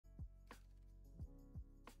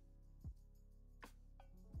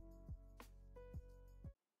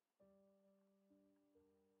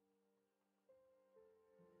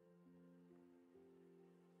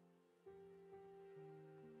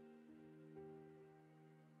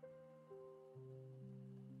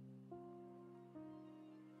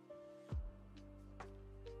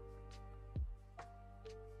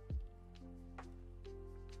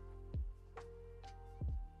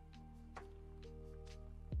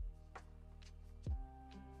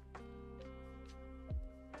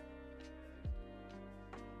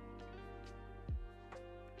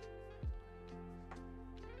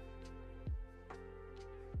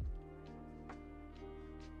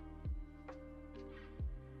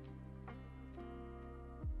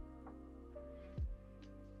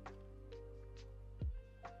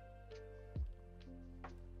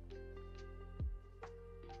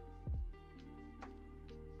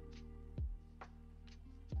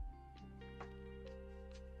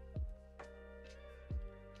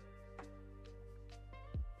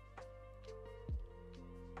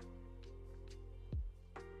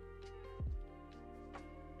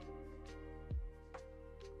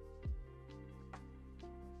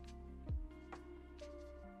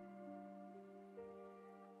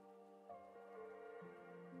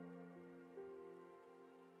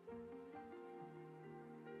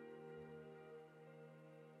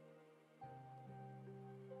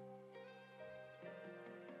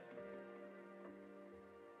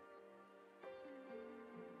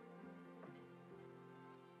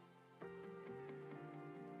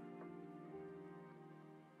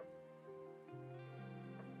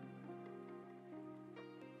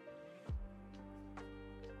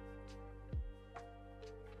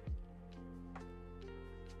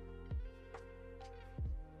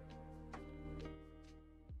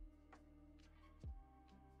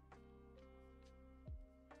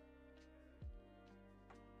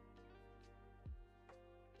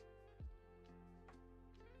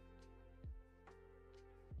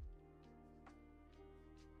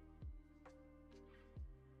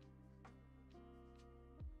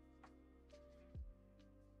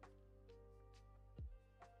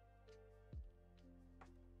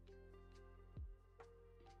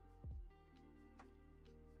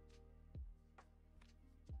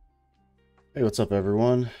Hey, what's up,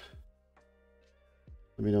 everyone?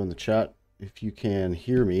 Let me know in the chat if you can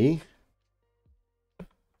hear me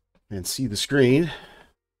and see the screen.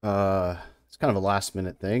 It's kind of a last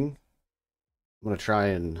minute thing. I'm going to try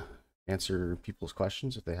and answer people's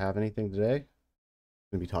questions if they have anything today. I'm going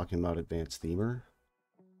to be talking about Advanced Themer.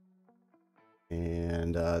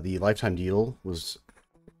 And the lifetime deal was,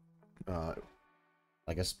 I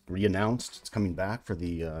guess, re-announced. It's coming back for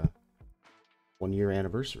the 1-year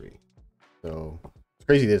anniversary. So it's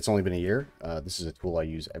crazy that it's only been a year. This is a tool I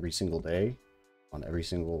use every single day on every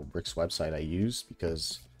single Bricks website I use,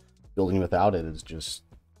 because building without it is just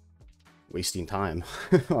wasting time,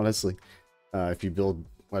 honestly. If you build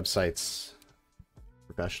websites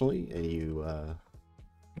professionally and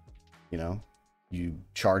you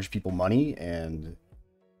charge people money and,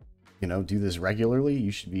 do this regularly, you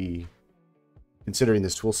should be considering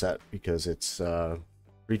this tool set, because it's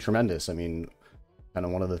pretty tremendous. I mean, kind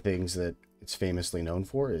of one of the things that it's famously known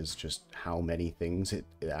for is just how many things it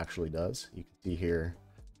actually does. You can see here,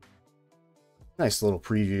 nice little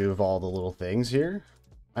preview of all the little things here.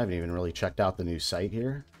 I haven't even really checked out the new site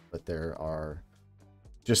here, but there are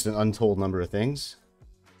just an untold number of things.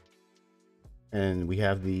 And we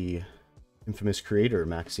have the infamous creator,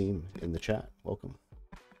 Maxime, in the chat. Welcome.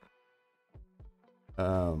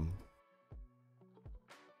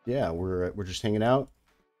 Yeah, we're just hanging out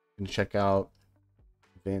and check out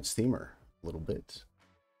Advanced Themer a little bit.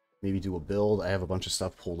 Maybe do a build. I have a bunch of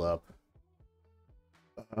stuff pulled up,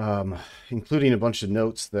 including a bunch of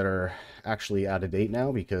notes that are actually out of date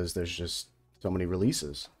now because there's just so many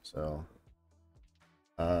releases. So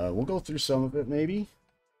we'll go through some of it, maybe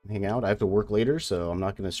hang out. I have to work later, so I'm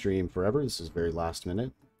not going to stream forever. This is very last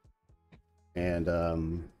minute. And I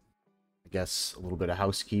guess a little bit of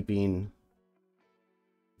housekeeping.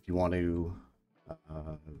 If you want to,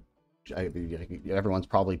 everyone's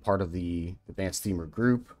probably part of the Advanced Themer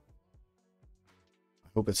group. I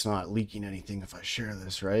hope it's not leaking anything if I share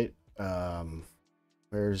this, right?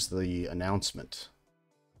 Where's the announcement?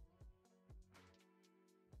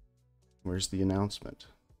 Where's the announcement?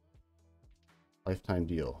 Lifetime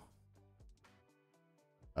deal.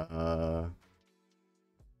 Am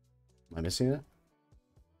I missing it?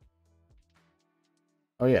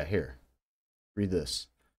 Oh yeah, here. Read this.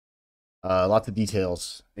 Lots of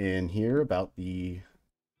details in here about the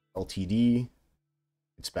LTD.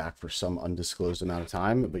 It's back for some undisclosed amount of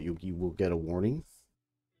time, but you will get a warning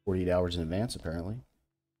 48 hours in advance, apparently,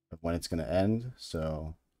 of when it's going to end.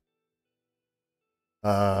 So,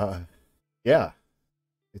 yeah,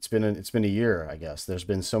 it's been a year, I guess. There's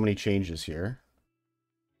been so many changes here,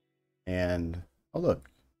 and oh look,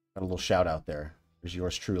 got a little shout out there. There's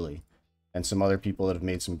yours truly, and some other people that have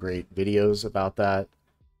made some great videos about that.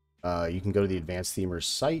 You can go to the Advanced Themers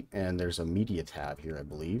site, and there's a media tab here, I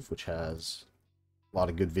believe, which has a lot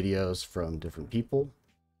of good videos from different people.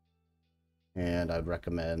 And I'd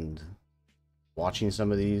recommend watching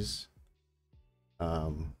some of these.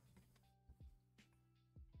 Yeah.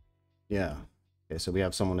 Okay, so we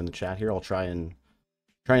have someone in the chat here. I'll try and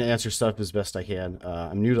answer stuff as best I can.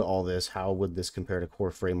 I'm new to all this. How would this compare to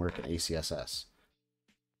Core Framework and ACSS?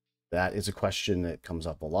 That is a question that comes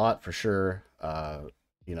up a lot, for sure.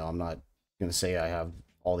 I'm not going to say I have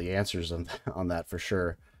all the answers on that for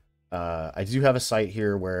sure. I do have a site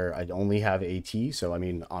here where I only have AT. So, I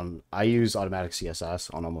mean, I use automatic CSS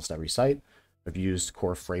on almost every site. I've used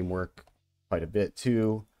Core Framework quite a bit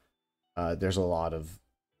too. There's a lot of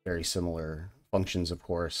very similar functions, of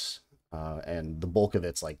course. And the bulk of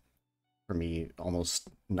it's, like, for me, almost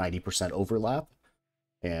 90% overlap.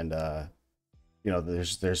 And,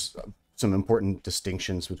 there's some important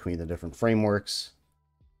distinctions between the different frameworks.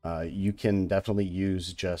 You can definitely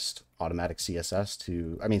use just automatic CSS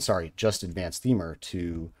just Advanced Themer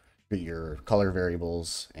to get your color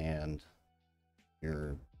variables and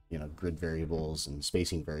your, grid variables and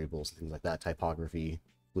spacing variables and things like that, typography,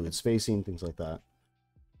 fluid spacing, things like that.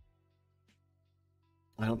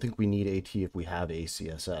 I don't think we need AT if we have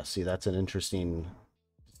ACSS. See, that's an interesting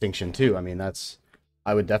distinction too. I mean, I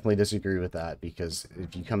would definitely disagree with that, because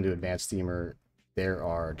if you come to Advanced Themer, there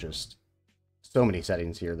are just so many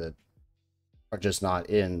settings here that are just not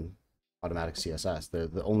in automatic CSS.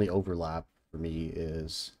 The only overlap for me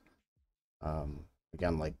is,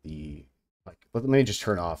 again, let me just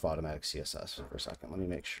turn off automatic CSS for a second. Let me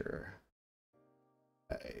make sure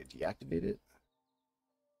I deactivate it.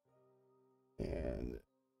 And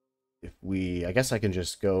I guess I can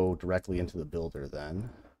just go directly into the builder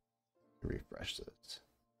then. Refresh this.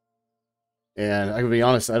 And I can be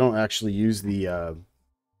honest, I don't actually use the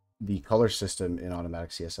color system in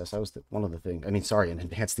automatic CSS. That was one of the things. I mean, sorry, in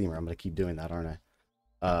Advanced Themer. I'm going to keep doing that, aren't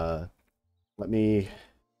I? let me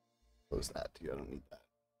close that too. I don't need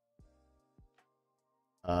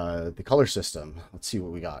that. The color system. Let's see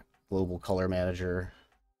what we got. Global color manager.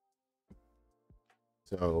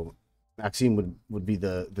 So Maxime would be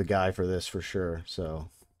the guy for this for sure. So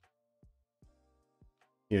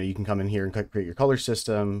you can come in here and create your color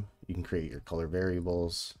system. You can create your color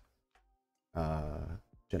variables,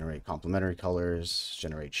 generate complementary colors,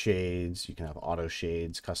 generate shades. You can have auto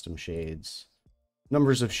shades, custom shades,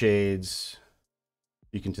 numbers of shades.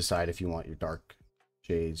 You can decide if you want your dark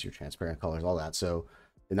shades, your transparent colors, all that. So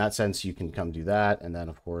in that sense, you can come do that. And then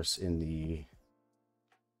of course in the,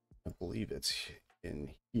 I believe it's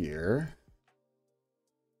in here,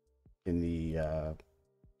 in the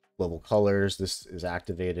global colors, this is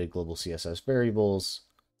activated. Global CSS variables.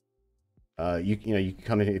 You can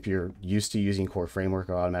come in if you're used to using core framework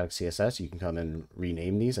or automatic CSS. You can come and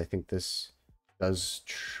rename these. I think this does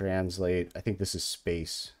translate. I think this is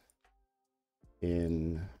space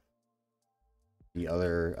in the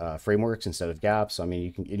other frameworks instead of gaps. I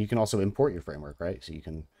mean, you can also import your framework, right? So you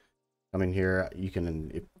can come in here. You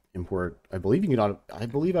can import. I believe you can. I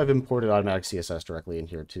believe I've imported automatic CSS directly in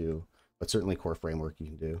here too, but certainly core framework you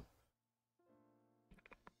can do.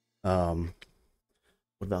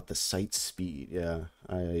 What about the site speed? Yeah,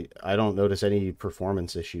 I don't notice any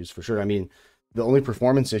performance issues for sure. I mean, the only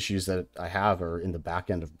performance issues that I have are in the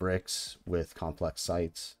back end of bricks with complex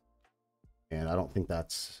sites, and I don't think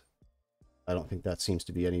that seems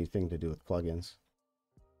to be anything to do with plugins.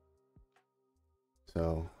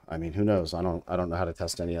 So I mean, who knows? I don't know how to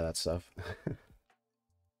test any of that stuff.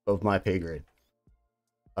 Of my pay grade.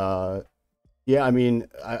 Yeah, I mean,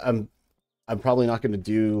 I'm probably not going to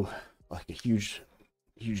do like a huge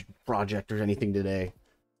project or anything today.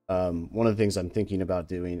 One of the things I'm thinking about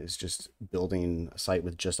doing is just building a site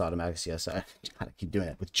with just automatic CSS. I gotta keep doing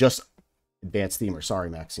it with just advanced themer. Sorry,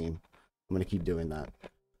 Maxime. I'm gonna keep doing that.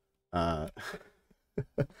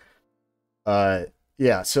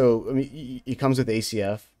 Yeah. So I mean, it comes with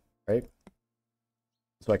ACF, right?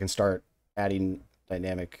 So I can start adding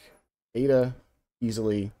dynamic data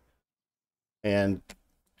easily, and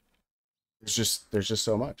there's just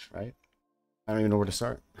so much, right? I don't even know where to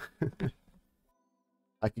start.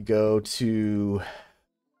 I could go to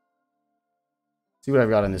see what I've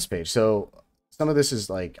got on this page. So some of this is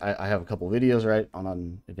like, I have a couple videos, right,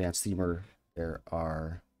 on advanced themer. There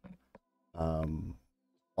are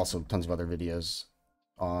also tons of other videos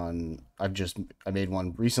on, I made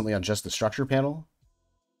one recently on just the structure panel,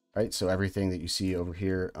 right? So everything that you see over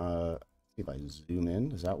here, see if I zoom in,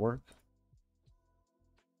 does that work?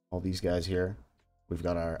 All these guys here. We've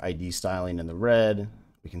got our ID styling in the red.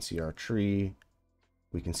 We can see our tree.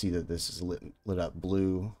 We can see that this is lit up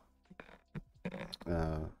blue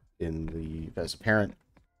in the as a parent,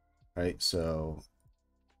 right? So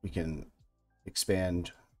we can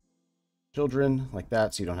expand children like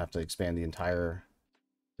that, so you don't have to expand the entire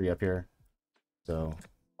tree up here. So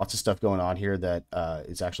lots of stuff going on here that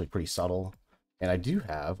is actually pretty subtle. And I do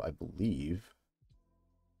have, I believe,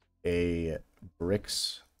 a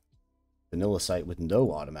bricks vanilla site with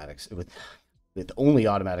no automatics, with only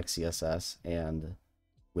automatic CSS and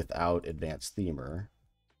without advanced themer.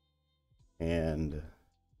 And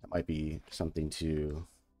that might be something to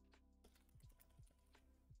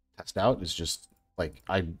test out. Is just like,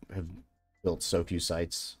 I have built so few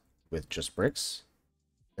sites with just bricks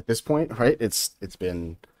at this point, right? It's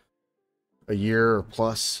been a year or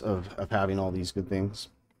plus of having all these good things.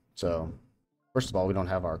 So first of all, we don't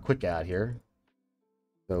have our quick add here.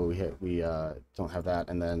 So we don't have that.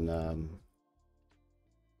 And then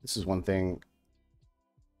this is one thing.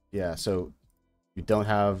 Yeah, so we don't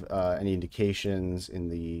have any indications in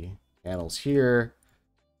the panels here.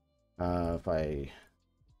 If I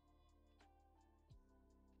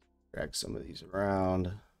drag some of these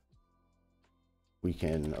around, we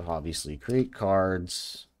can obviously create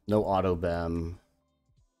cards. No auto bem.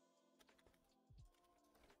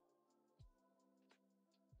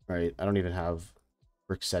 Right, I don't even have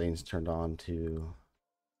brick settings turned on to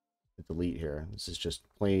delete here. This is just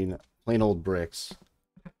plain old bricks.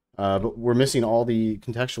 But we're missing all the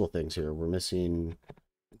contextual things here. We're missing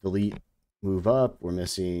delete, move up. We're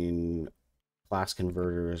missing class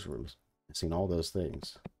converters. We're missing all those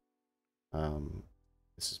things.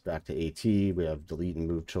 This is back to AT. We have delete and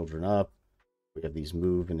move children up. We have these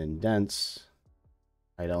move and indents,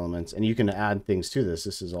 hide elements, and you can add things to this.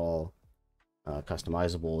 This is all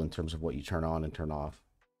customizable in terms of what you turn on and turn off.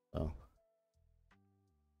 So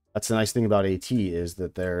that's the nice thing about AT, is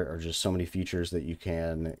that there are just so many features that you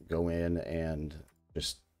can go in and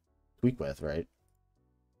just tweak with, right?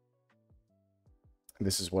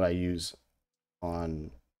 This is what I use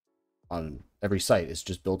on on every site is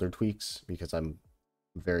just builder tweaks, because I'm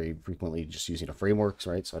very frequently just using a frameworks,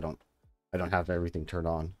 right? So I don't have everything turned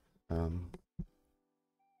on.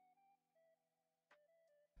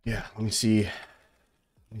 Yeah, let me see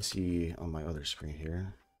on my other screen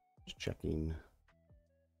here. Just checking.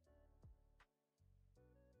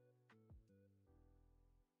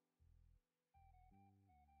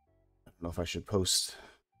 I don't know if I should post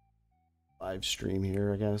live stream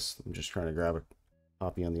here, I guess. I'm just trying to grab a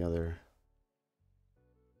copy on the other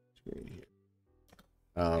screen here.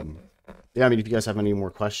 Yeah, I mean, if you guys have any more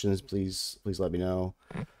questions, please let me know.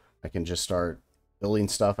 I can just start building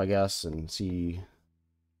stuff, I guess, and see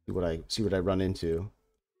what I run into.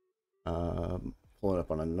 Pulling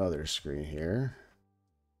up on another screen here.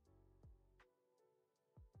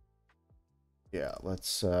 Yeah,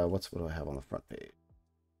 let's what do I have on the front page?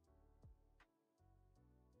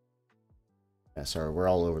 Yeah, sorry, we're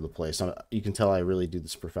all over the place. You can tell I really do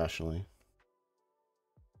this professionally.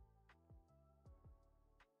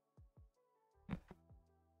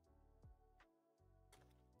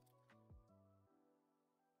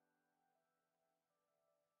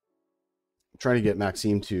 I'm trying to get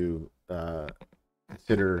Maxime to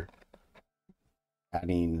consider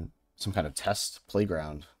adding some kind of test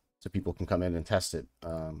playground so people can come in and test it,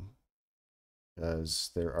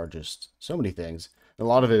 because there are just so many things. And a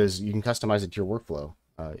lot of it is you can customize it to your workflow.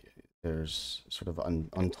 There's sort of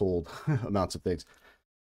untold amounts of things.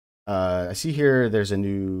 I see here there's a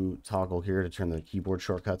new toggle here to turn the keyboard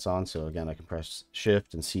shortcuts on. So again, I can press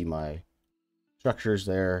shift and see my structures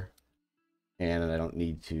there, and I don't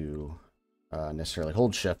need to necessarily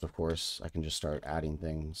hold shift. Of course, I can just start adding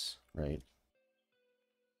things, right?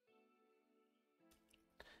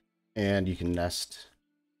 And you can nest.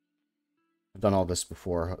 I've done all this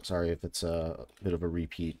before. Sorry if it's a bit of a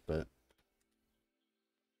repeat, but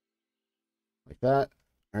like that,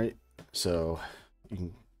 right? So you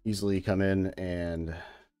can easily come in, and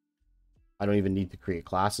I don't even need to create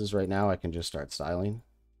classes right now. I can just start styling.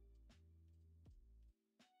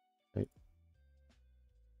 Right?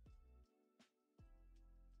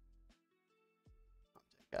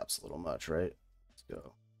 Cap's a little much, right? Let's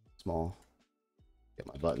go small. Get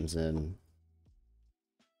my buttons in.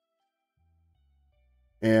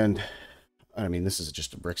 And I mean, this is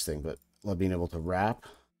just a bricks thing, but love being able to wrap,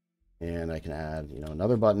 and I can add, you know,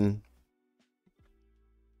 another button.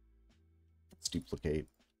 Let's duplicate,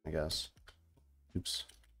 I guess. Oops.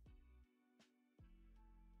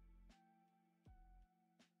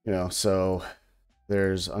 You know, so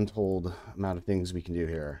there's untold amount of things we can do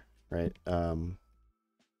here, right? I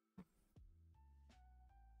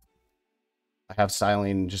have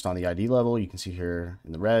styling just on the ID level. You can see here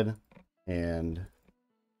in the red, and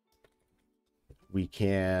we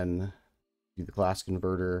can do the class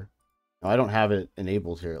converter. Now, I don't have it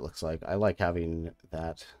enabled here, it looks like. I like having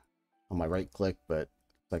that on my right click, but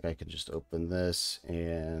it's like I could just open this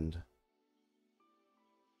and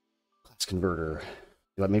class converter.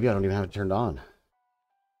 But maybe I don't even have it turned on.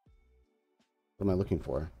 What am I looking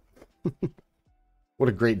for? What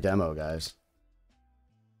a great demo, guys.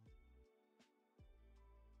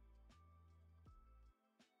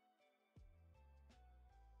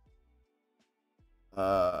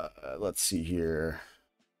 Let's see here.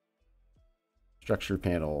 Structure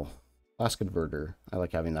panel, class converter. I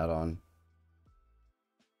like having that on.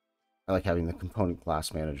 I like having the component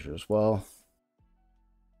class manager as well.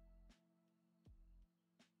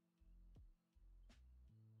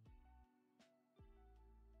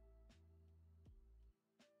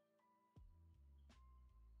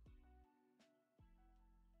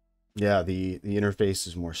 Yeah, the interface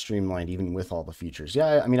is more streamlined, even with all the features.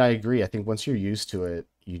 Yeah, I mean, I agree. I think once you're used to it,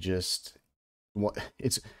 you just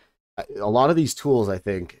it's a lot of these tools. I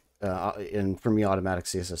think, and for me, automatic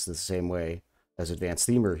CSS is the same way as advanced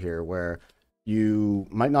themer here, where you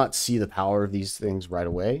might not see the power of these things right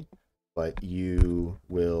away, but you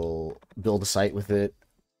will build a site with it,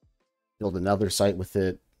 build another site with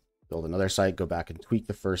it, build another site, go back and tweak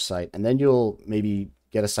the first site, and then you'll maybe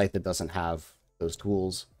get a site that doesn't have those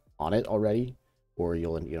tools on it already, or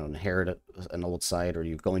you'll inherit an old site, or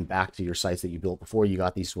you're going back to your sites that you built before you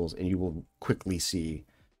got these tools, and you will quickly see,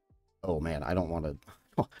 oh man, I don't want to.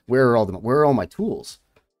 Where are all my tools?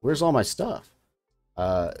 Where's all my stuff?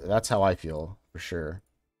 That's how I feel for sure,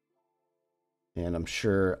 and I'm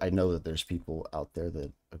sure I know that there's people out there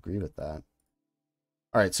that agree with that.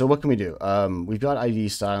 All right, so what can we do? We've got ID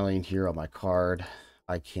styling here on my card.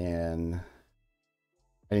 I didn't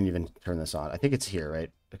even turn this on. I think it's here,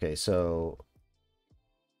 right? Okay, so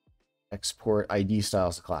export ID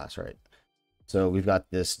styles to class, right? So we've got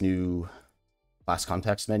this new class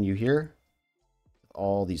context menu here.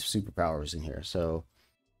 all these superpowers in here. So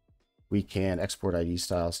we can export ID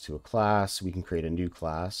styles to a class. We can create a new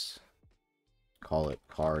class, call it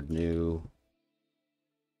card new.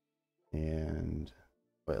 And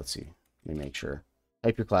wait, let's see. Let me make sure.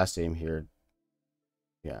 Type your class name here.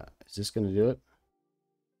 Yeah, is this going to do it?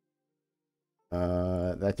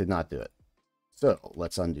 That did not do it. So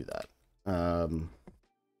let's undo that.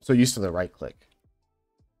 So used to the right click.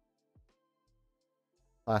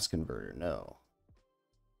 Class converter, no.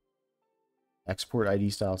 Export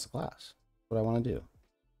ID styles to class. What I want to do.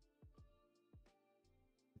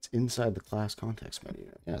 It's inside the class context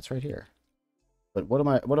menu. Yeah, it's right here. But what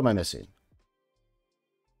am I missing?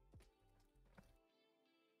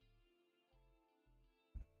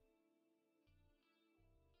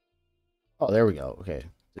 Oh, there we go. Okay.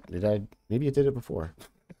 Did I? Maybe it did it before.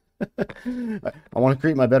 I want to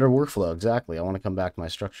create my better workflow. Exactly. I want to come back to my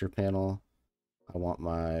structure panel. I want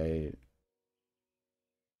my...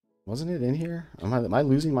 Wasn't it in here? Am I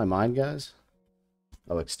losing my mind, guys?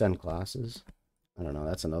 Oh, extend classes. I don't know.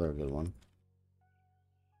 That's another good one.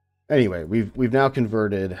 Anyway, we've now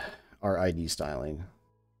converted our ID styling.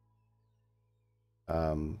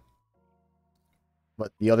 But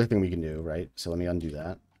the other thing we can do, right? So let me undo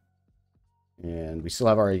that. And we still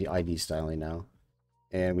have our ID styling now.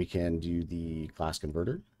 And we can do the class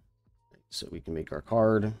converter. So we can make our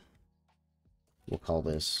card. We'll call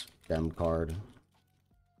this dem card.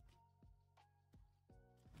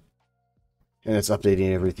 And it's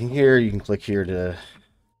updating everything here. You can click here to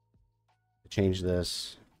change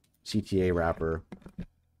this. CTA wrapper.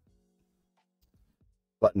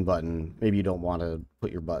 Button. Maybe you don't want to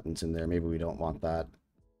put your buttons in there. Maybe we don't want that.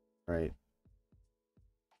 Right.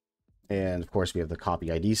 And of course, we have the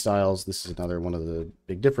copy ID styles. This is another one of the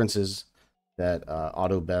big differences that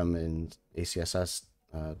AutoBEM and ACSS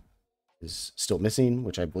is still missing,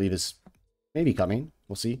 which I believe is maybe coming.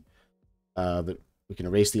 We'll see. But we can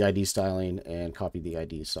erase the ID styling and copy the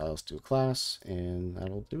ID styles to a class, and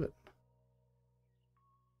that'll do it.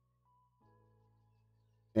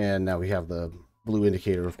 And now we have the blue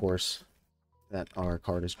indicator, of course, that our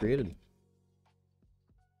card is created.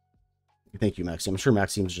 Thank you, Maxime. I'm sure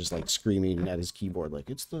Maxime's just like screaming at his keyboard, like,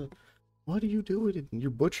 it's the, what are you doing? You're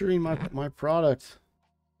butchering my product.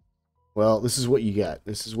 Well, this is what you get.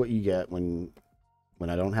 This is what you get when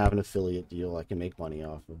I don't have an affiliate deal I can make money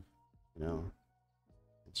off of. You know,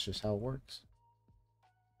 it's just how it works.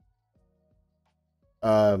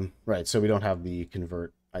 Right, so we don't have the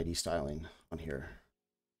convert ID styling on here.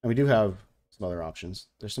 And we do have some other options.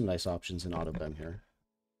 There's some nice options in AutoBEM here.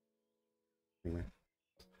 Anyway.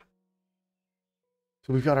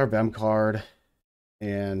 So we've got our BEM card,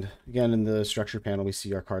 and again in the structure panel we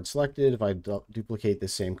see our card selected. If I duplicate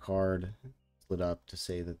this same card, split up to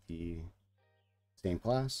say that the same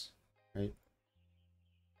class, right?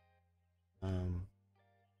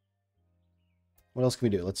 What else can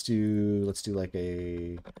we do? Let's do like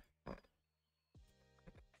a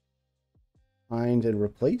find and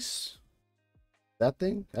replace. That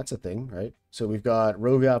thing? That's a thing, right? So we've got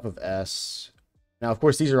row gap of S. Now, of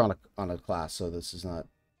course, these are on a class, so this is not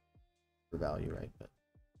for value, right?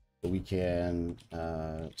 But we can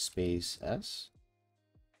space S.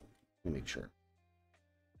 Let me make sure.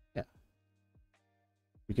 Yeah,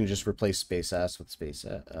 we can just replace space S with space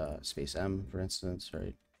M, for instance,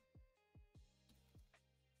 right?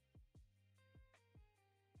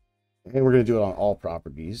 And we're going to do it on all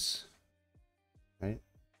properties, right?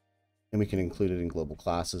 And we can include it in global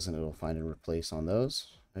classes, and it'll find and replace on those.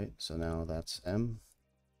 Right, so now that's M,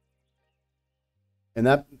 and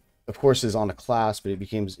that of course is on a class, but it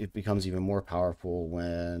becomes even more powerful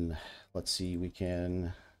when, let's see, we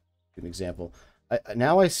can do an example.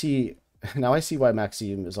 Now I see why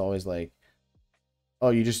Maxime is always like,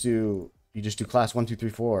 oh, you just do class 1 2 3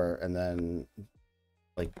 4 and then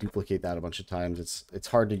like duplicate that a bunch of times. It's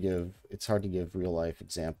hard to give real life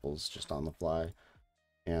examples just on the fly,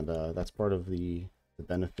 and that's part of the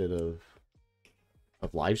benefit of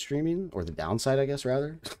live streaming, or the downside, I guess,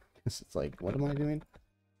 rather. It's like, what am I doing?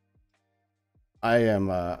 I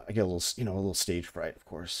get a little stage fright, of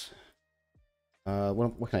course.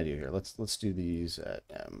 What can I do here? Let's do these at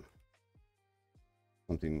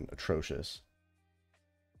something atrocious.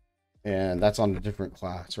 And that's on a different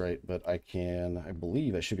class, right? But I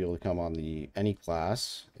believe I should be able to come on the any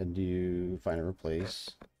class and do find and replace,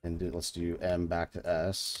 and let's do M back to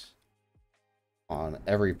S on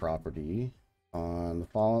every property. On the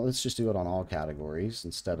following, let's just do it on all categories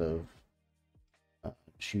instead of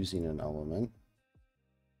choosing an element.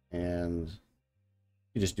 And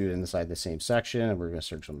you just do it inside the same section, and we're going to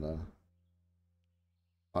search on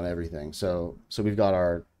everything. So we've got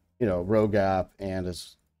our you know, row gap and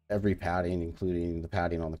as every padding, including the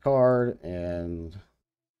padding on the card and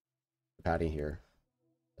the padding here.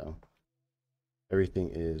 So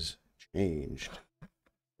everything is changed.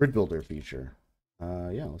 Grid builder feature.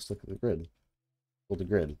 Yeah, let's look at the grid. Build a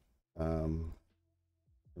grid.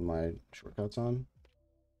 My shortcuts on.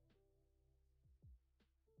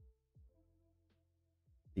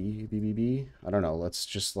 B. I don't know. Let's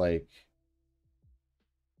just like.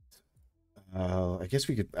 I guess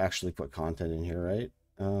we could actually put content in here, right?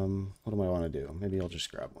 What do I want to do? Maybe I'll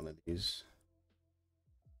just grab one of these.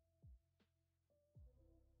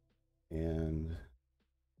 And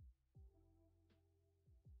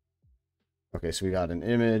okay, so we got an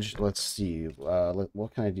image. Let's see.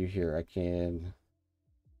 What can I do here? I can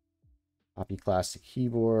copy class to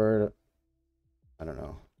keyboard. I don't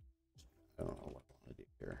know. I don't know what I want to do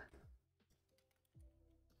here.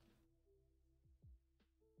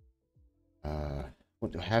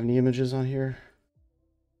 What, do I have any images on here?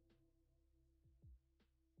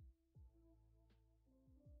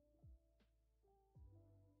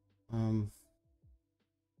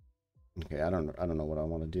 Okay, I don't know what I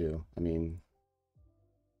want to do. I mean,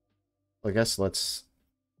 I guess let's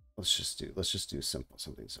just do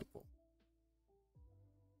something simple.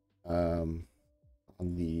 On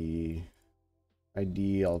the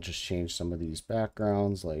ID, I'll just change some of these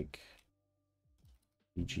backgrounds, like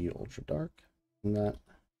BG Ultra Dark, and that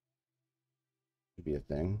should be a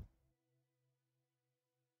thing.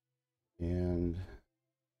 And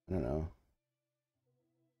I don't know.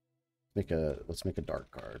 Let's make a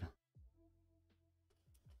dark card.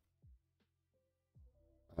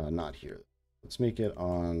 Not here. Let's make it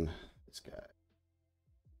on this guy.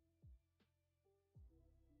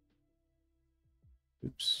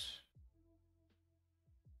 Oops.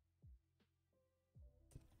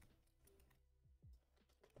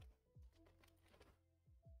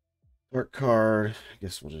 Dark card. I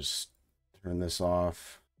guess we'll just turn this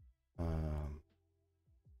off.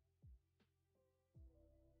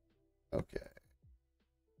 Okay.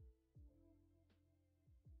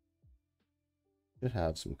 Should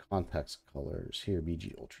have some context colors here.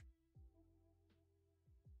 BG Ultra.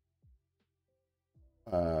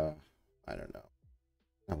 I don't know.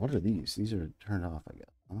 Now, what are these? These are turned off, I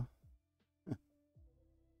guess. Huh?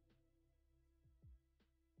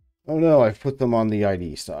 Oh no, I've put them on the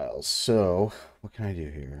ID styles. So what can I do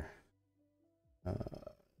here?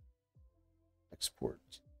 Export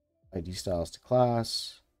ID styles to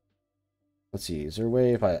class. Let's see. Is there a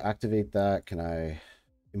way if I activate that, can I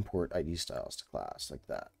import ID styles to class like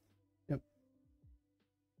that? Yep.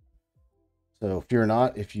 So fear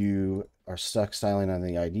not, if you are stuck styling on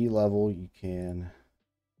the ID level, you can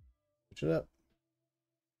switch it up.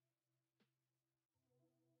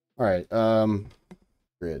 All right.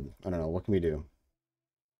 Grid. I don't know. What can we do?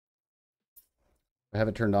 I have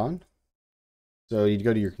it turned on. So you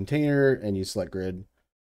go to your container and you select grid,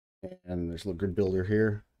 and there's a little grid builder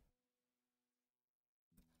here.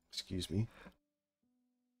 Excuse me.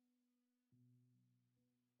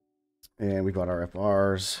 And we got our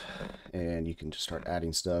FRs, and you can just start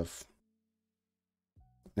adding stuff.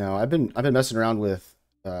 Now I've been messing around with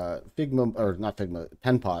Figma, or not Figma,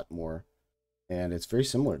 Penpot more, and it's very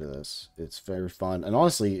similar to this. It's very fun, and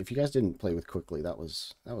honestly, if you guys didn't play with Quickly, that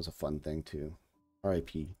was a fun thing too.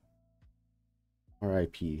 RIP.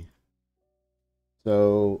 RIP.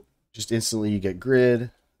 So just instantly you get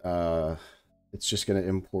grid. It's just going to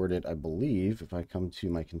import it, I believe. If I come to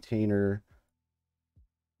my container,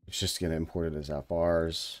 it's just going to import it as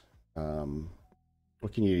FRs.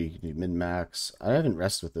 What can you do? Min max. I haven't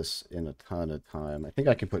rested with this in a ton of time. I think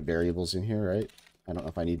I can put variables in here, right? I don't know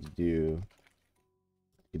if I need to do.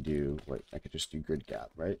 I could just do grid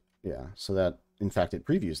gap, right? Yeah. So that, in fact, it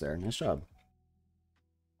previews there. Nice job.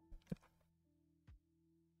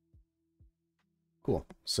 Cool.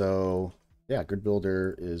 So yeah, grid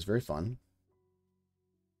builder is very fun,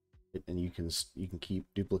 and you can keep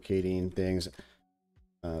duplicating things.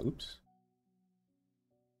 Oops.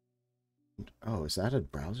 Oh, is that a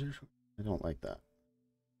browser? I don't like that.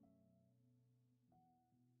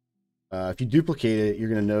 If you duplicate it, you're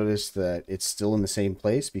going to notice that it's still in the same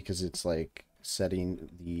place because it's like setting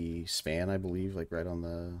the span, I believe, like right on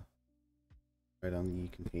the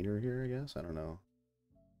container here, I guess. I don't know.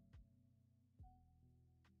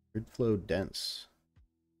 Grid flow dense.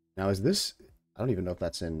 Now is this, I don't even know if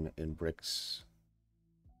that's in bricks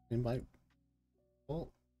invite. Well,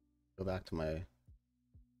 go back to my,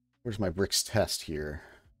 where's my bricks test here?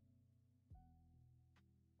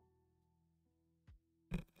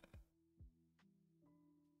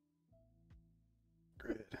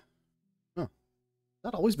 Grid. Oh,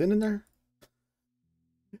 that always been in there?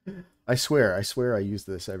 I swear I use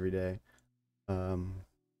this every day.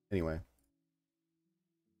 Anyway,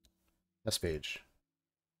 test page.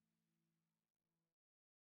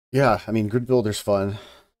 Yeah, I mean, Grid Builder's fun.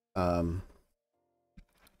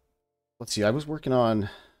 Let's see, I was working on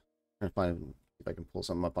trying to find if I can pull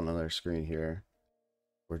something up on another screen here,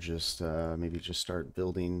 or just maybe just start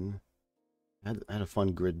building. I had a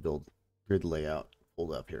fun grid layout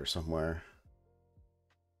pulled up here somewhere.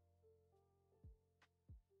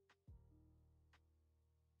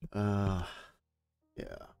 Yeah,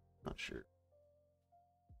 not sure.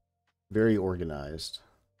 Very organized.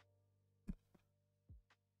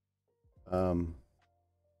 I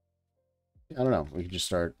don't know. We can just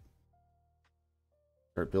start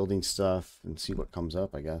building stuff and see what comes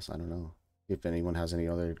up, I guess. I don't know. If anyone has any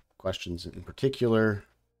other questions in particular,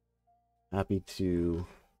 happy to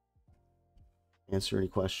answer any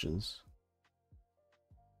questions.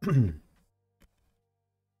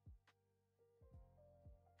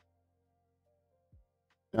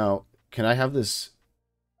 Now, can I have this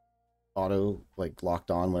auto like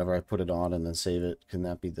locked on whenever I put it on and then save it? Can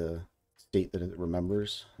that be the state that it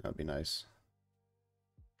remembers? That'd be nice.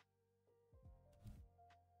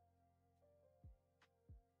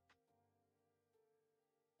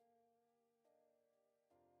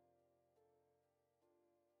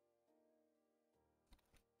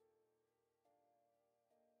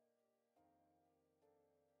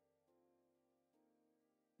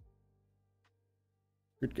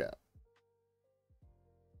 Good gap.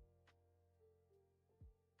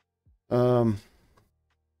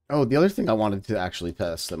 Oh, the other thing I wanted to actually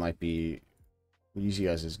test that might be use you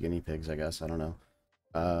guys as guinea pigs, I guess. I don't know.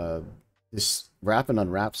 This wrap and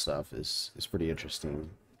unwrap stuff is pretty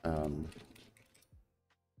interesting.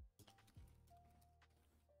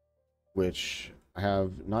 Which I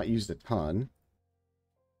have not used a ton,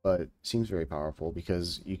 but seems very powerful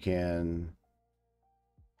because you can.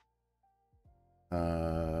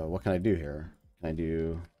 What can I do here? Can I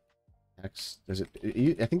do text? Does it?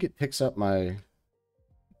 I think it picks up my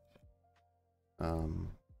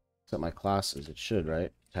classes. It should,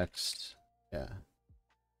 right? Text. Yeah.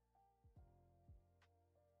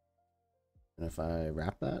 And if I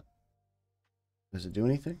wrap that, does it do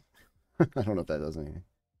anything? I don't know if that does anything.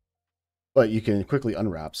 But you can quickly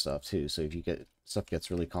unwrap stuff too. So if you get stuff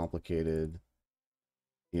gets really complicated,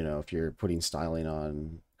 you know, if you're putting styling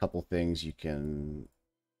on a couple things, you can,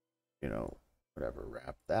 you know, whatever,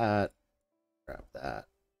 wrap that,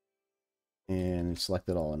 and select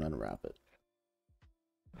it all and unwrap it.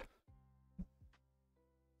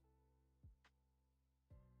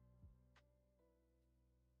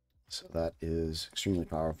 So that is extremely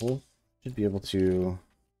powerful. Should be able to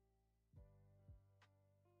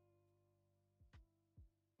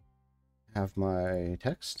have my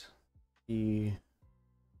text be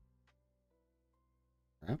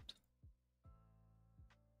wrapped.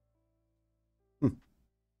 I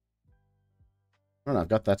don't know, I've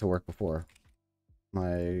got that to work before.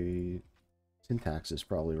 My syntax is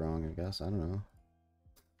probably wrong, I guess. I don't know.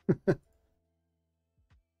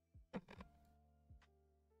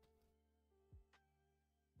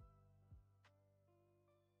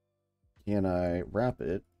 Can I wrap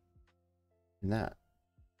it in that?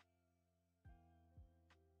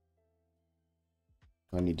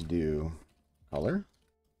 Do I need to do color?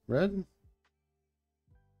 Red?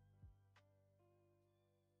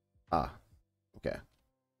 Ah, okay.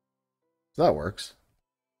 So that works.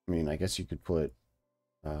 I mean, I guess you could put,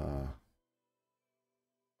 do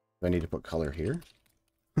I need to put color here?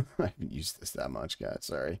 I haven't used this that much, guys,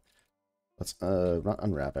 sorry. Let's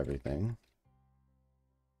unwrap everything.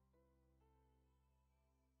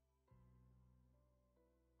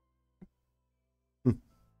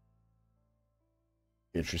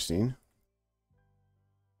 Interesting.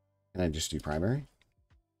 Can I just do primary?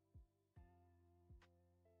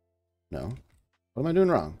 No. What am I doing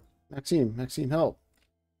wrong? Maxime, help.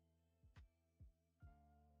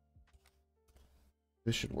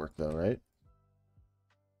 This should work though, right?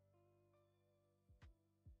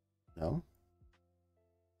 No?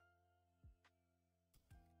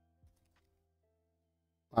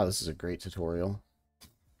 Wow, this is a great tutorial.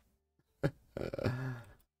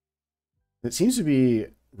 It seems to be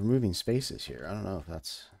removing spaces here. I don't know if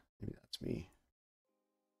that's, maybe that's me.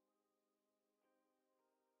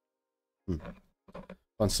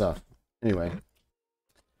 Fun stuff. Anyway,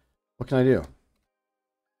 what can I do?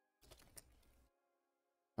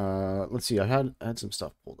 Let's see. I had some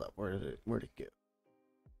stuff pulled up. Where'd it go?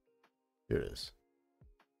 Here it is.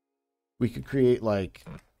 We could create like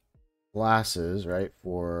glasses, right?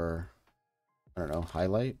 For, I don't know,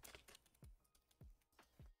 highlight.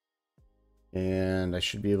 And I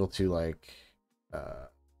should be able to like,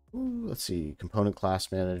 let's see, component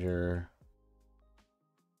class manager,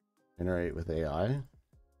 generate with AI,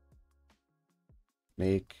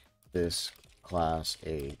 make this class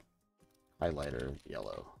a highlighter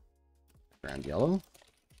yellow, ground yellow,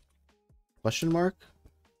 question mark.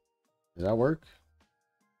 Does that work?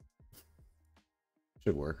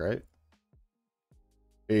 Should work, right?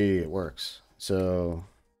 Hey, it works. So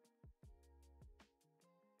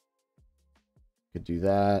could do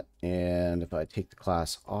that. And if I take the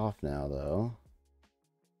class off now though,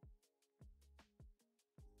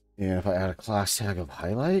 and if I add a class tag of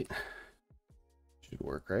highlight, should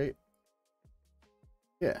work, right?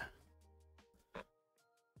 Yeah.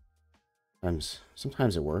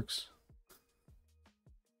 Sometimes it works.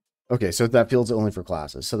 Okay, so that field's only for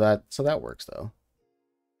classes. So that works though.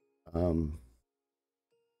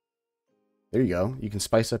 There you go. You can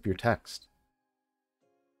spice up your text.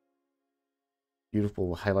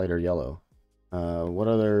 Beautiful highlighter yellow. What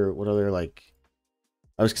other like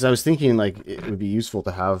I was thinking like it would be useful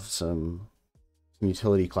to have some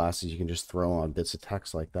utility classes you can just throw on bits of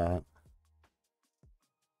text like that.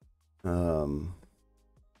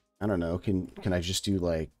 I don't know. Can I just do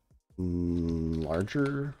like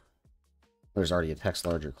larger? There's already a text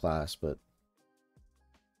larger class, but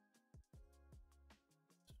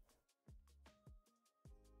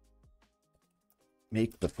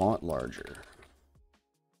make the font larger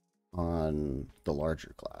on the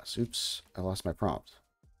larger class. Oops, I lost my prompt.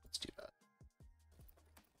 Let's do that.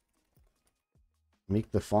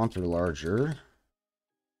 Make the font larger.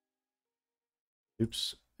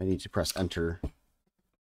 Oops, I need to press enter.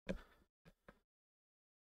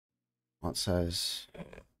 Font size.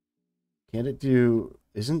 Can't it do,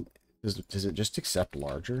 does it just accept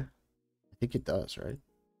larger? I think it does, right?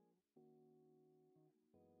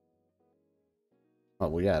 Oh,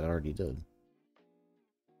 well, yeah, it already did.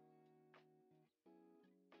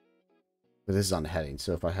 But this is on the heading,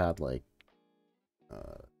 so if I had like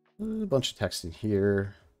a bunch of text in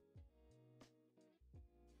here,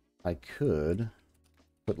 I could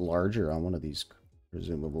put larger on one of these,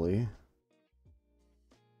 presumably.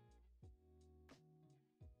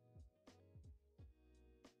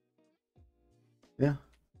 Yeah.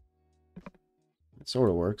 It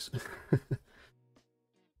sort of works.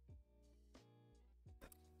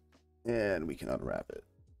 And we can unwrap it.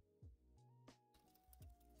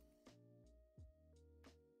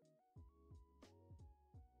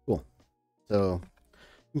 Cool. So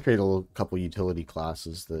you can create a couple utility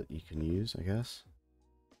classes that you can use, I guess.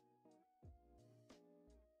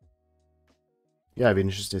 Yeah, I'd be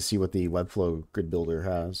interested to see what the Webflow grid builder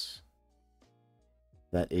has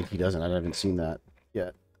that AP doesn't. I haven't seen that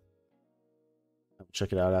yet. I'll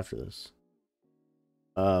check it out after this.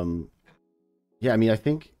 Yeah, I mean, I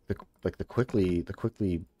think the quickly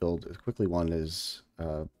one is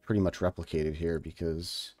pretty much replicated here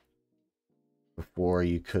because before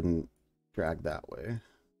you couldn't drag that way.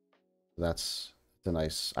 That's a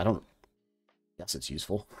nice. I don't guess it's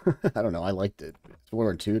useful. I don't know. I liked it. It's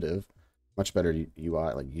more intuitive, much better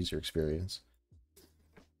UI, like user experience.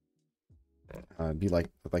 I'd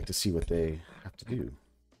like to see what they have to do.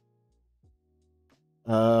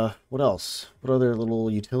 What else? What other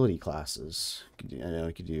little utility classes? I know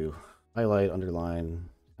we could do highlight, underline,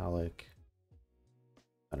 italic.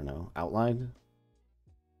 I don't know, outline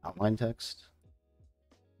text.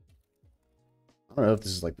 I don't know if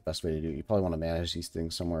this is like the best way to do it. You probably want to manage these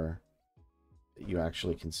things somewhere that you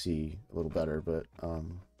actually can see a little better, but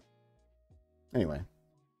anyway.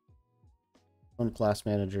 One class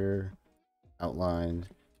manager, outlined,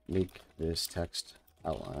 make this text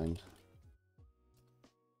outlined.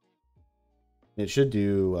 It should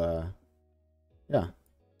do yeah.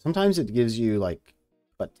 Sometimes it gives you like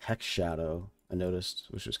a text shadow, I noticed,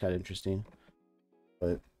 which was kind of interesting.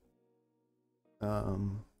 But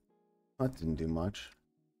that didn't do much.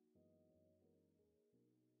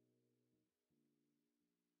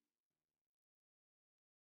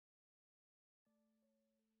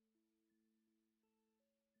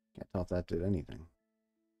 Can't tell if that did anything.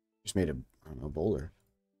 Just made a, I don't know, bolder.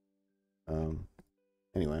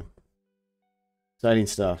 Anyway. Exciting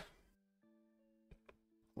stuff.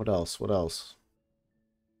 What else? What else?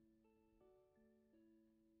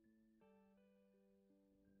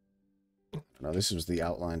 No, this was the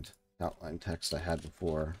outline text I had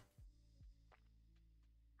before.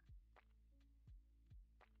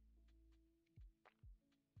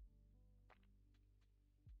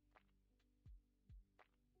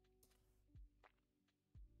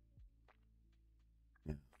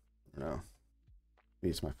 Yeah, I don't know.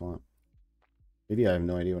 Maybe it's my font. Maybe I have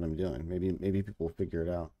no idea what I'm doing. Maybe people will figure it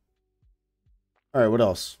out. All right, what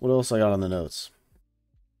else? What else I got on the notes?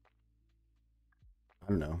 I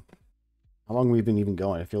don't know. How long we've been even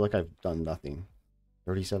going? I feel like I've done nothing.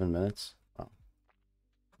 37 minutes? Wow.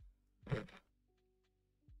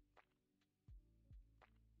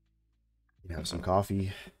 You have some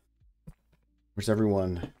coffee. Where's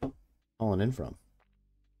everyone calling in from?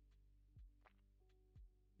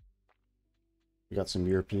 We got some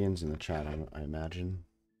Europeans in the chat, I imagine.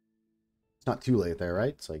 It's not too late there, right?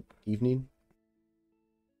 It's like evening.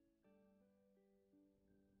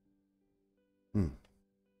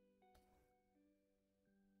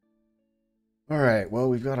 All right, well,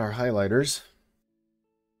 we've got our highlighters.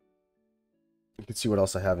 You can see what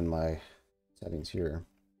else I have in my settings here.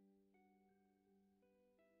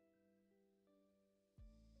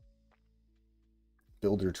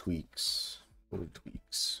 Builder tweaks. Builder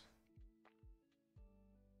tweaks.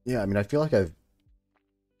 Yeah, I mean, I feel like I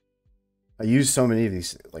use so many of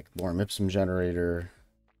these, like lorem ipsum generator,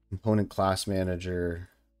 component class manager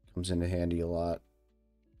comes into handy a lot.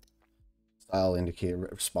 Style indicator,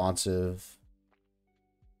 responsive.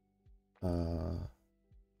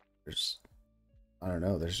 There's, I don't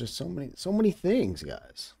know. There's just so many things,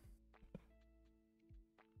 guys.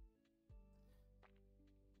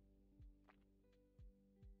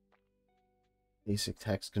 Basic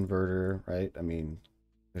text converter, right? I mean,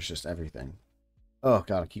 there's just everything. Oh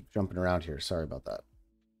god, I keep jumping around here. Sorry about that.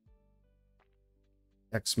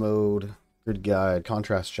 X mode, grid guide,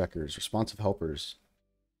 contrast checkers, responsive helpers.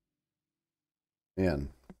 Man,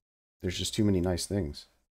 there's just too many nice things.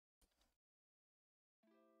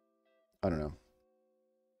 I don't know.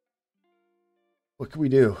 What can we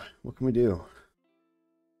do? What can we do?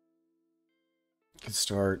 We could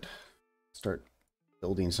start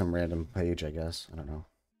building some random page, I guess. I don't know.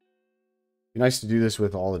 Be nice to do this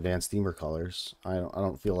with all advanced themer colors. I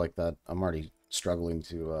don't feel like that. I'm already struggling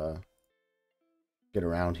to get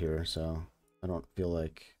around here, so I don't feel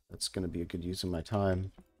like that's going to be a good use of my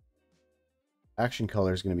time. Action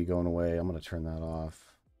color is going to be going away. I'm going to turn that off.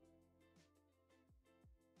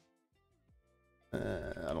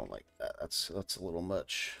 I don't like that. That's a little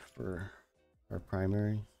much for our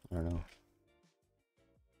primary. I don't know.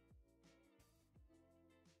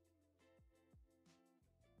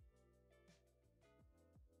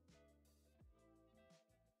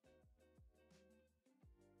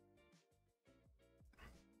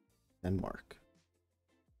 Denmark.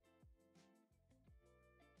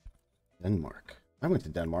 Denmark. I went to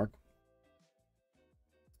Denmark.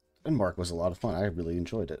 Denmark was a lot of fun. I really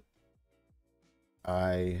enjoyed it.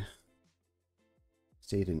 I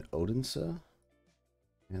stayed in Odense,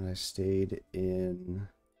 and I stayed in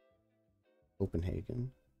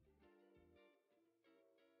Copenhagen.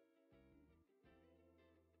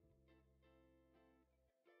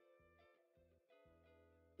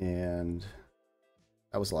 And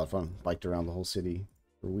that was a lot of fun. Biked around the whole city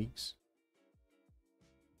for weeks.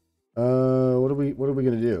 What are we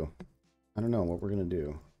gonna do? I don't know what we're gonna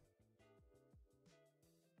do.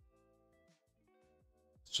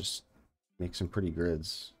 Let's just make some pretty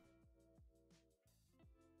grids.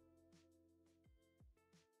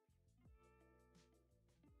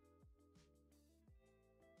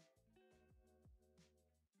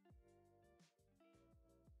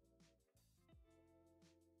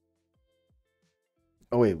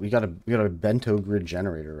 Oh wait, we got a bento grid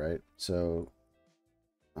generator, right? So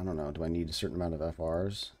I don't know. Do I need a certain amount of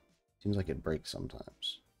FRs? Seems like it breaks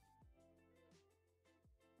sometimes.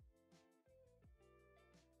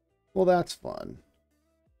 Well, that's fun.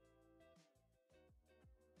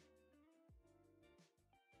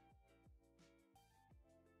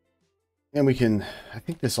 And we can, I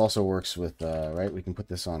think this also works with, right? We can put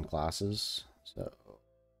this on classes. So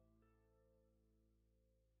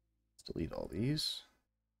let's delete all these.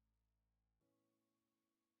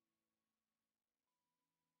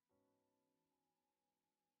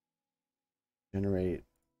 Generate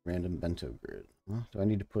random bento grid. Well, do I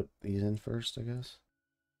need to put these in first, I guess?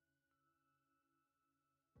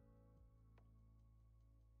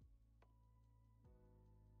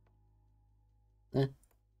 That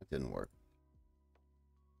didn't work.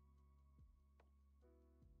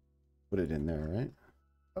 Put it in there, right?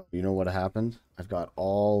 Oh, you know what happened? I've got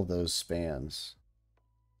all those spans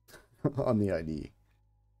on the ID.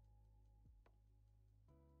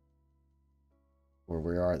 Or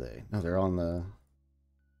where are they? No, they're on the...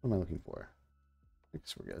 What am I looking for? I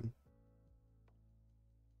guess we're good.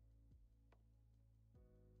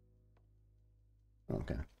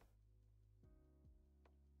 Okay.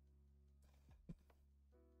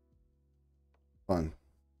 Fun.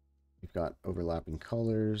 We've got overlapping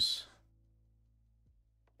colors.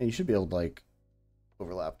 And you should be able to, like,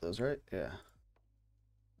 overlap those, right? Yeah.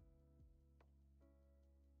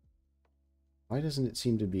 Why doesn't it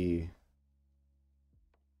seem to be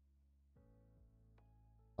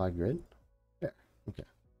apply grid? There. Okay.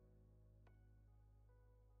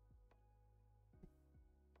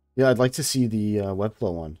 Yeah, I'd like to see the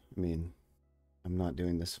Webflow one. I mean, I'm not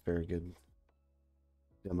doing this very good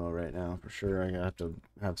demo right now for sure. I have to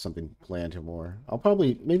have something planned here more. I'll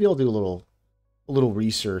probably maybe I'll do a little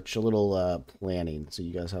research, a little planning, so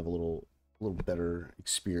you guys have a little better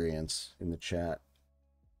experience in the chat.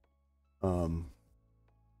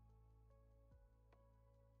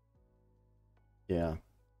 Yeah,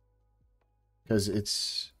 because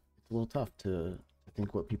it's a little tough to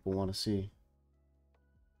think what people want to see.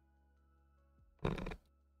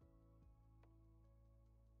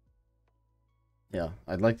 Yeah,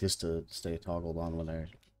 I'd like this to stay toggled on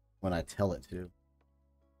when I tell it to.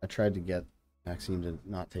 I tried to get Maxime to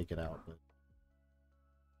not take it out, but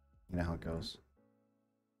you know how it goes.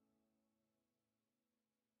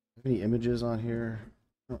 Have any images on here?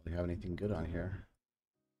 I don't really have anything good on here.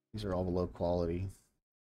 These are all below quality.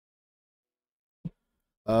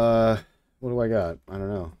 What do I got? I don't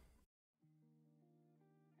know.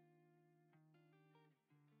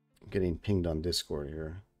 I'm getting pinged on Discord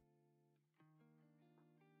here.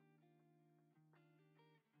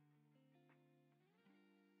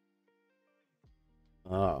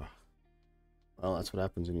 Ah. Well, that's what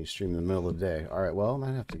happens when you stream in the middle of the day. All right, well, I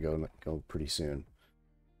might have to go pretty soon.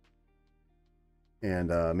 And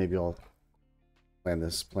maybe I'll plan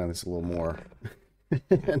this a little more.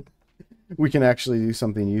 And we can actually do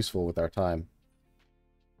something useful with our time.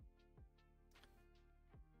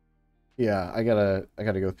 Yeah, I gotta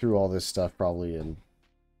go through all this stuff probably and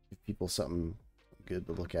give people something good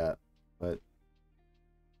to look at. But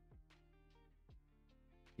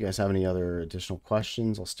if you guys have any other additional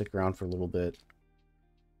questions, I'll stick around for a little bit.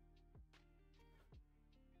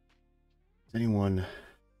 Is anyone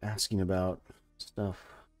asking about stuff?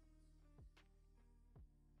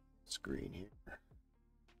 Screen here.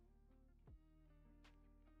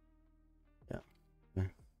 Yeah. Okay.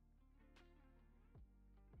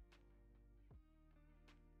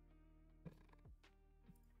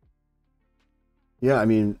 Yeah, I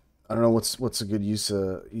mean, I don't know what's a good use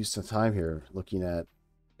of time here. Looking at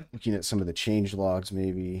some of the change logs,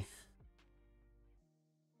 maybe.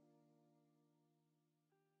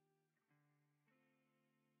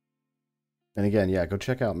 And again, yeah, go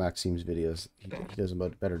check out Maxime's videos. He does a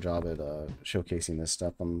much better job at showcasing this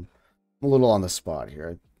stuff. I'm a little on the spot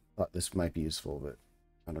here. I thought this might be useful, but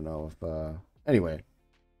I don't know if. Anyway,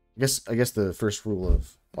 I guess the first rule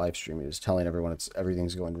of live streaming is telling everyone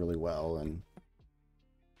everything's going really well, and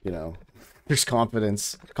you know, there's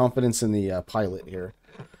confidence in the pilot here,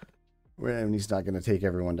 and he's not going to take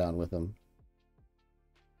everyone down with him.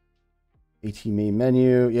 AT main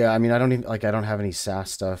menu, yeah. I mean, I don't have any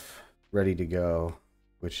SaaS stuff ready to go,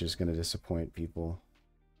 which is going to disappoint people.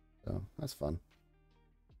 So that's fun.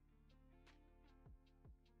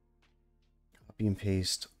 Copy and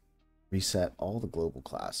paste, reset all the global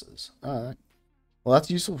classes. Well,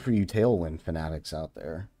 that's useful for you Tailwind fanatics out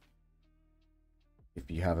there.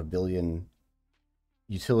 If you have a billion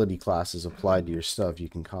utility classes applied to your stuff, you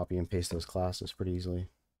can copy and paste those classes pretty easily.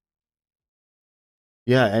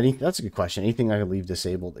 Yeah, that's a good question. Anything I could leave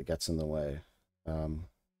disabled that gets in the way.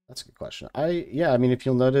 That's a good question. I mean, if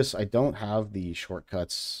you'll notice, I don't have the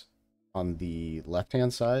shortcuts on the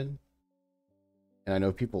left-hand side. And I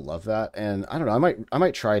know people love that. And I don't know, I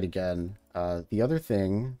might try it again. The other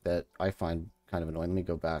thing that I find kind of annoying, let me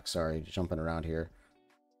go back, sorry, jumping around here.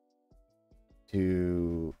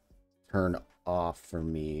 To turn off for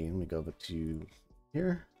me, let me go back to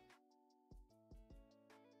here.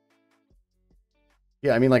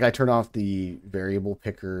 Yeah, I mean, like I turn off the variable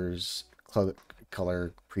pickers,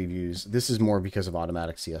 color previews. This is more because of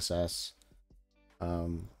automatic CSS.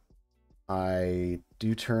 I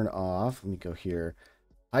do turn off, let me go here,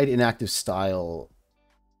 hide inactive style.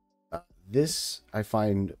 This I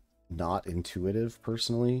find not intuitive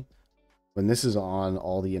personally. When this is on,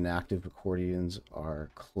 all the inactive accordions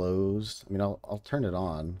are closed. I mean, I'll turn it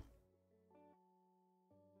on.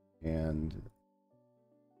 And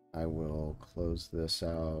I will close this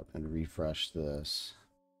out and refresh this.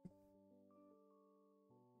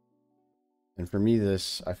 And for me,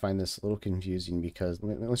 I find this a little confusing because,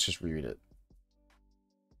 let's just reread it.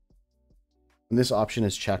 When this option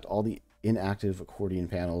is checked, all the inactive accordion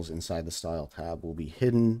panels inside the style tab will be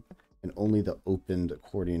hidden, and only the opened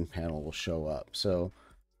accordion panel will show up. So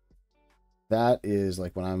that is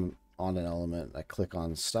like when I'm on an element, I click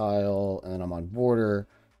on style, and then I'm on border.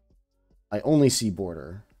 I only see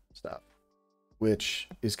border stuff, which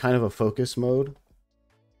is kind of a focus mode.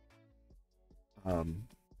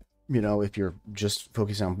 you know, if you're just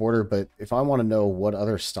focusing on border. But if I want to know what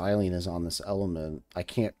other styling is on this element, I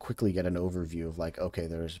can't quickly get an overview of like, okay,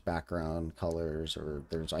 there's background colors, or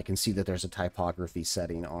I can see that there's a typography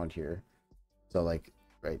setting on here. So like,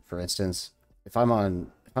 right, for instance, if I'm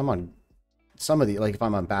on some of the, like if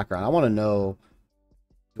I'm on background, I want to know,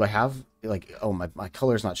 do I have like, oh, my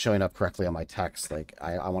color's not showing up correctly on my text. Like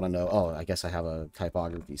I want to know, oh, I guess I have a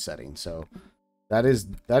typography setting. So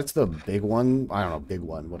that's the big one. I don't know, big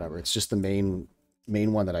one, whatever. It's just the main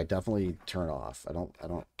one that I definitely turn off. I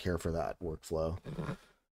don't care for that workflow.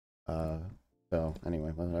 Uh, so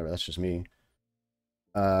anyway, whatever. That's just me.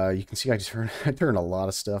 You can see I turn a lot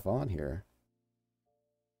of stuff on here.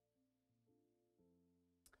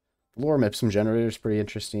 Lorem ipsum generator is pretty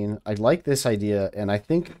interesting. I like this idea, and I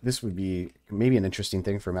think this would be maybe an interesting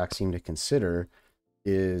thing for Maxime to consider,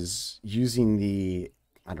 is using the,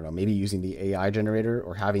 I don't know, maybe using the AI generator,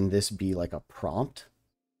 or having this be like a prompt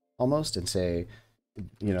almost, and say,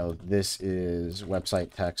 you know, this is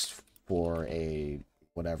website text for a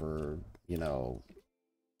whatever, you know,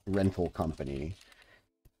 rental company.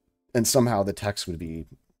 And somehow the text would be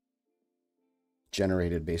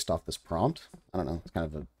generated based off this prompt. I don't know. It's kind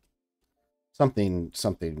of a something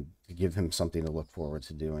to give him something to look forward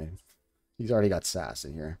to doing. He's already got sass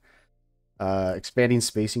in here. Expanding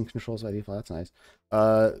spacing controls by default. That's nice.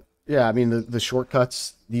 Yeah, I mean, the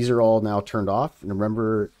shortcuts, these are all now turned off. And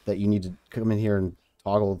remember that you need to come in here and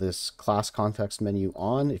toggle this class context menu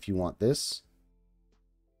on if you want this.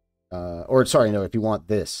 Or sorry, no, if you want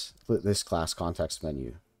this class context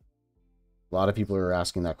menu. A lot of people are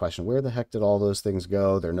asking that question. Where the heck did all those things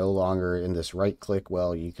go? They're no longer in this right click.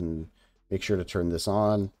 Well, you can make sure to turn this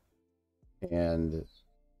on. And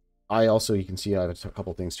I also, you can see I have a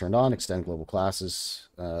couple things turned on. Extend global classes.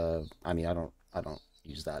 I mean, I don't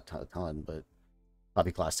use that a ton, but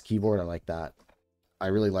copy class to keyboard, I like that. I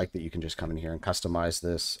really like that you can just come in here and customize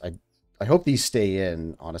this. I hope these stay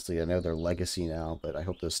in, honestly. I know they're legacy now, but I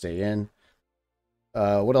hope those stay in.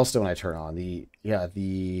 What else don't I turn on? The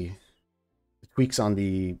tweaks on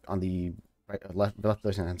the right,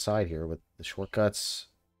 left hand side here with the shortcuts.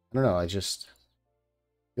 I don't know, I just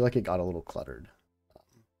feel like it got a little cluttered.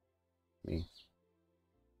 Me.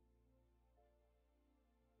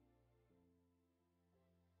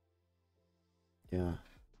 Yeah,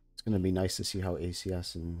 it's gonna be nice to see how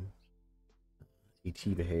ACS and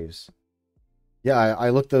AT behaves. Yeah, I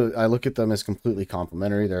look at them as completely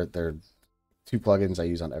complementary. They're two plugins I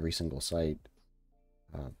use on every single site,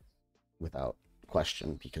 without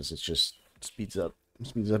question, because it's just speeds up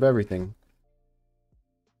everything.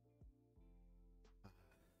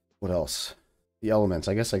 What else? The elements.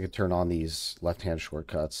 I guess I could turn on these left-hand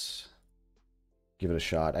shortcuts. Give it a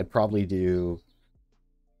shot. I'd probably do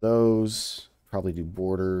those. Probably do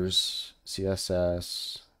borders,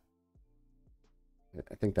 CSS.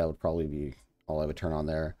 I think that would probably be all I would turn on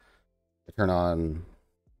there. I turn on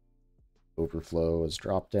overflow as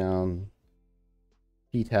drop down.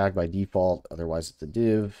 P tag by default, otherwise it's a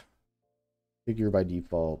div. Figure by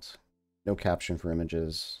default. No caption for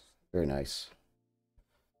images. Very nice.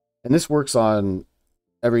 And this works on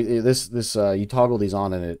every you toggle these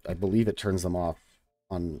on, and I believe it turns them off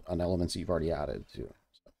on elements that you've already added too.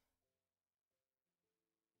 So,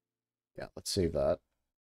 yeah, let's save that.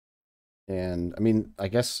 And I mean, I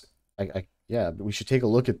guess yeah, but we should take a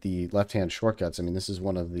look at the left-hand shortcuts. I mean, this is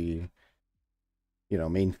one of the, you know,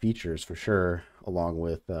 main features for sure, along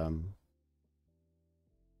with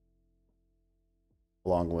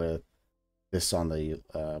this on the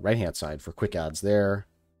right-hand side for quick adds there.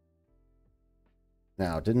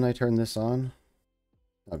 Now, didn't I turn this on?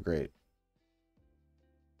 Oh, great.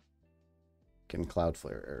 Getting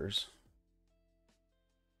Cloudflare errors.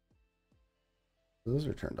 Those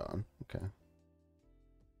are turned on. Okay.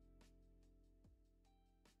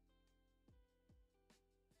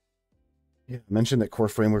 Yeah, I mentioned that core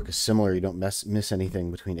framework is similar. You don't miss anything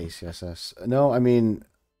between ACSS. No, I mean,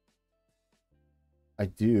 I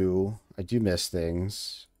do miss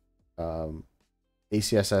things.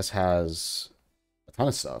 ACSS has a ton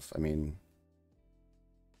of stuff. I mean,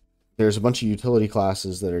 there's a bunch of utility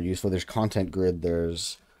classes that are useful. There's content grid.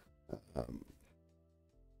 There's, I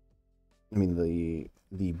mean,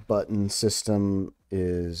 the button system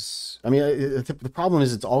is, I mean, the problem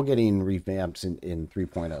is it's all getting revamped in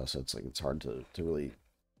 3.0, so it's like it's hard to really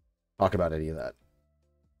talk about any of that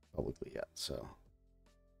publicly yet. So,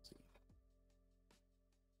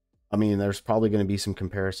 I mean, there's probably going to be some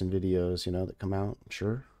comparison videos, you know, that come out, I'm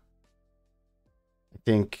sure. I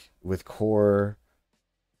think with core,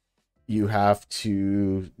 you have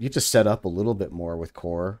to set up a little bit more with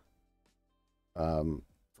core.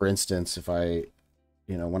 For instance, if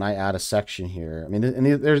you know, when I add a section here, I mean, and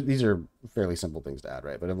these are fairly simple things to add,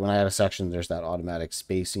 right? But when I add a section, there's that automatic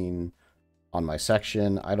spacing on my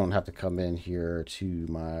section. I don't have to come in here to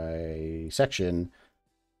my section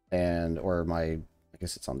or I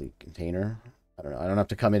guess it's on the container. I don't know. I don't have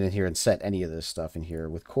to come in here and set any of this stuff in here.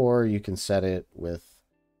 With core, you can set it with,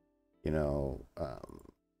 you know,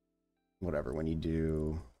 whatever. When you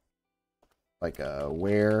do like a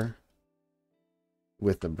where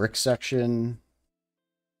with the brick section,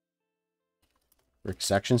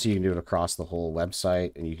 so you can do it across the whole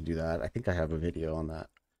website, and you can do that. I think I have a video on that.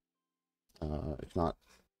 If not,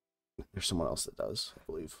 there's someone else that does, I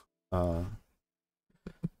believe. I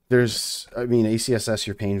mean, ACSS,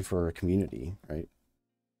 you're paying for a community, right?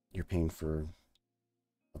 You're paying for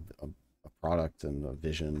a product and a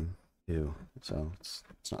vision too. So it's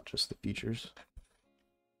not just the features.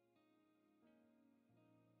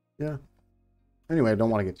 Yeah. Anyway, I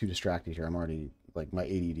don't want to get too distracted here. I'm already, like, my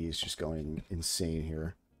ADD is just going insane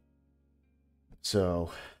here.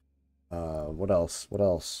 So, what else?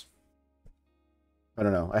 I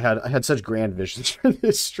don't know. I had such grand visions for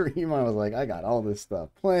this stream. I was like, I got all this stuff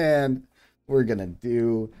planned. We're gonna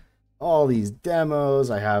do all these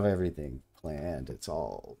demos. I have everything planned. It's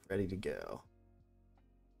all ready to go.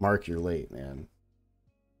 Mark, you're late, man.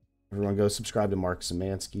 Everyone go subscribe to Mark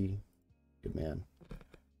Szymanski. Good man.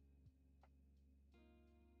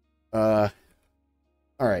 All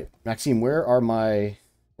right, Maxime, where are my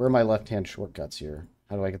left-hand shortcuts here?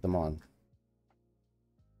 How do I get them on?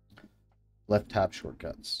 Left tab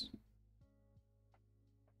shortcuts.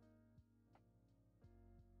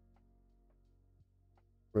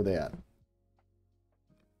 Where are they at?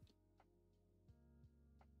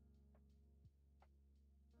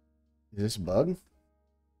 Is this a bug?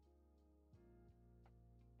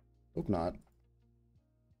 Hope not.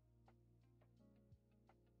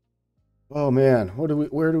 Oh man,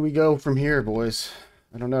 where do we go from here, boys?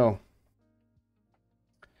 I don't know.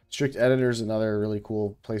 Strict Editor is another really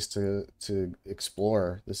cool place to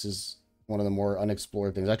explore. This is one of the more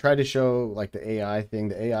unexplored things. I tried to show like the AI thing.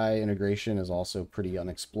 The AI integration is also pretty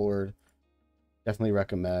unexplored. Definitely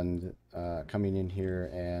recommend coming in here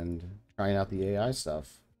and trying out the AI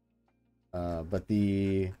stuff. But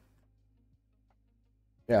the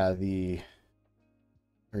variable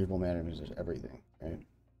management is everything, right?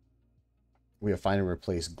 We have find and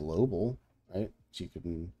replace global, right? So you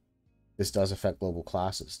can, this does affect global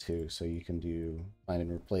classes too. So you can do find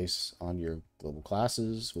and replace on your global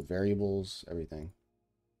classes with variables, everything.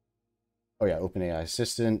 Oh yeah, OpenAI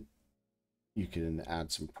Assistant. You can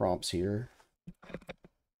add some prompts here.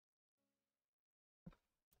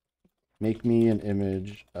 Make me an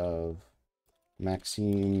image of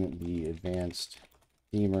Maxime, the advanced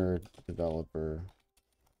themer developer,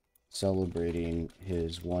 celebrating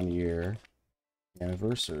his 1-year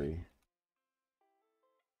anniversary.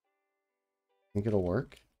 Think it'll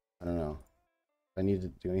work? I don't know. If I need to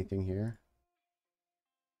do anything here.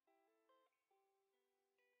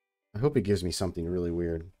 I hope it gives me something really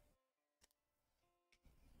weird.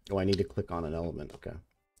 Oh, I need to click on an element. Okay.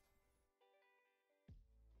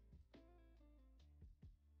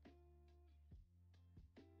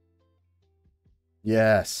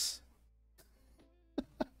 Yes.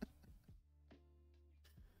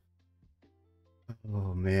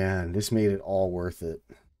 Oh man, this made it all worth it.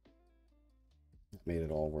 It made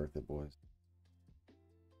it all worth it, boys.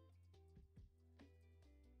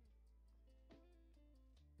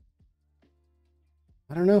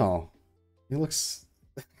 I don't know. It looks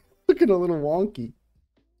looking a little wonky.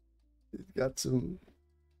 It's got some,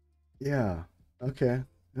 yeah. Okay.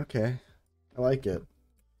 Okay. I like it.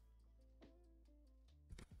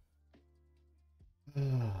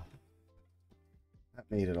 That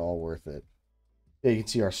made it all worth it. Yeah, you can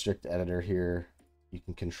see our strict editor here. You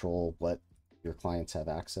can control what your clients have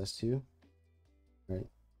access to, right?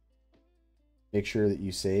 Make sure that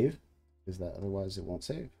you save, because that otherwise it won't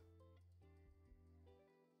save.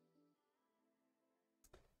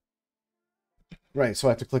 Right, so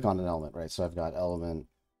I have to click on an element, right? So I've got element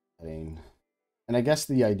heading. And I guess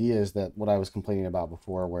the idea is that what I was complaining about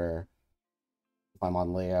before, where if I'm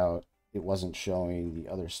on layout, it wasn't showing the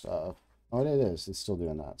other stuff. Oh, it is. It's still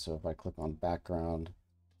doing that. So if I click on background,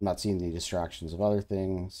 I'm not seeing the distractions of other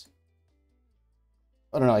things.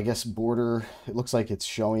 I don't know. I guess border, it looks like it's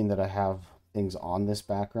showing that I have things on this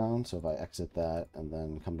background. So if I exit that and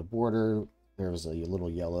then come to border, there's a little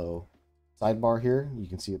yellow sidebar here. You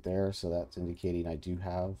can see it there. So that's indicating I do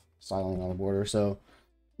have styling on the border. So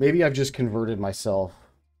maybe I've just converted myself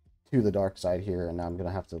to the dark side here, and now I'm going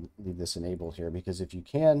to have to leave this enabled here, because if you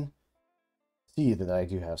can see that I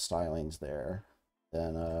do have stylings there,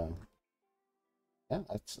 then yeah,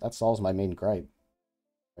 that solves my main gripe,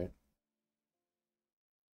 right?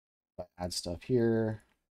 If I add stuff here,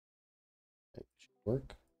 it should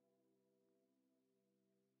work.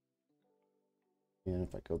 And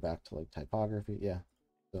if I go back to like typography, yeah.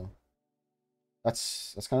 So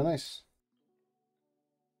that's kind of nice.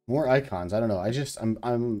 More icons. I don't know.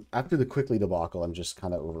 I'm after the quickly debacle, I'm just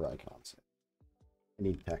kind of over icons. I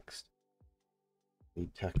need text. I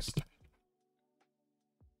need text.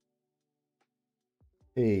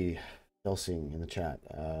 Hey, Delsing in the chat.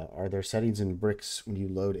 Are there settings in bricks when you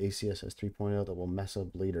load ACSS 3.0 that will mess up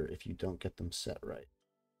later if you don't get them set right?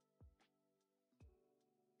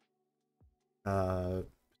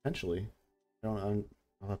 Potentially. I'll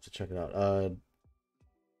have to check it out.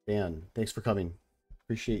 Dan, thanks for coming.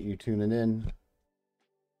 Appreciate you tuning in.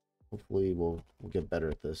 Hopefully we'll get better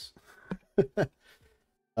at this.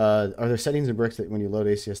 Are there settings in bricks that when you load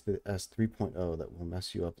ACSS 3.0 that will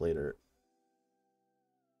mess you up later?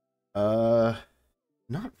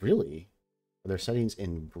 Not really. Are there settings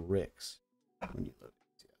in bricks when you load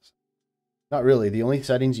ACSS? Not really. The only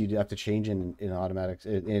settings you have to change in automatic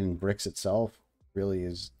in bricks itself really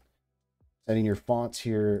is setting your fonts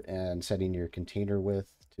here and setting your container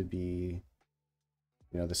width to be,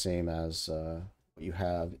 you know, the same as what you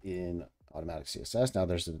have in automatic CSS. Now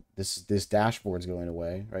there's this dashboard's going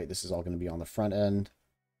away, right? This is all going to be on the front end,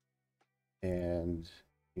 and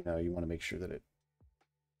you know, you want to make sure that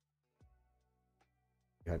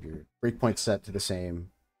you have your breakpoint set to the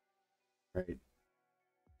same, right?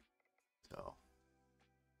 So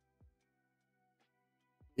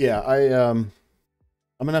yeah, I'm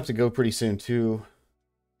gonna have to go pretty soon too.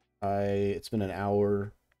 It's been an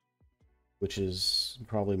hour, which is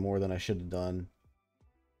probably more than I should have done.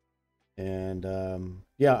 And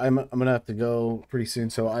yeah, I'm gonna have to go pretty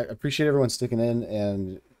soon. So I appreciate everyone sticking in,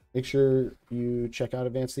 and make sure you check out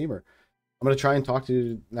Advanced Themer. I'm gonna try and talk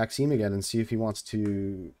to Maxime again and see if he wants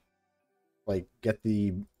to like get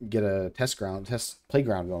a test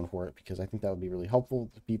playground going for it, because I think that would be really helpful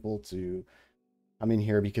to people to come in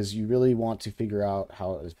here, because you really want to figure out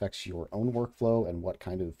how it affects your own workflow and what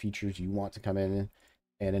kind of features you want to come in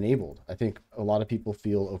and enabled. I think a lot of people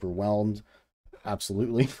feel overwhelmed,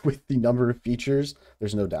 absolutely, with the number of features.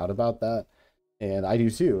 There's no doubt about that. And I do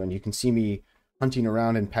too. And you can see me hunting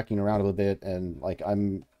around and pecking around a little bit. And like,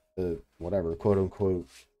 I'm the whatever, quote unquote,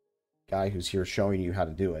 guy who's here showing you how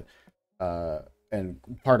to do it. And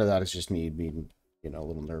part of that is just me being, you know, a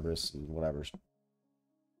little nervous and whatever,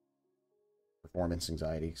 performance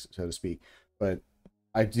anxiety, so to speak. But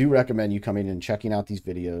I do recommend you coming and checking out these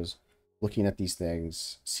videos, looking at these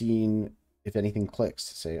things, seeing if anything clicks,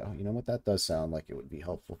 to say, oh, you know what, that does sound like it would be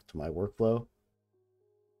helpful to my workflow.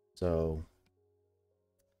 So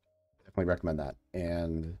definitely recommend that.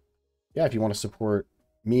 And yeah, if you want to support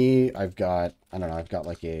me, I've got, I don't know, I've got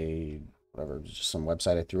like a, whatever, just some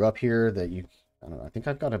website I threw up here that you, I don't know, I think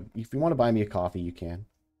I've got if you want to buy me a coffee, you can.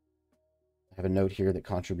 I have a note here that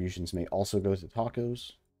contributions may also go to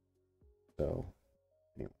tacos. So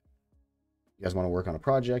anyway, you guys want to work on a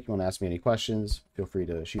project, you want to ask me any questions, feel free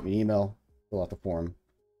to shoot me an email, fill out the form.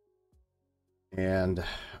 And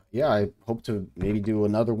yeah, I hope to maybe do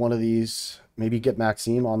another one of these, maybe get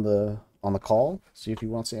Maxime on the call, see if he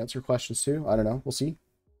wants to answer questions too. I don't know, we'll see.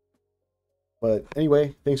 But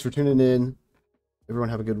anyway, thanks for tuning in. Everyone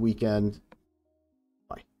have a good weekend.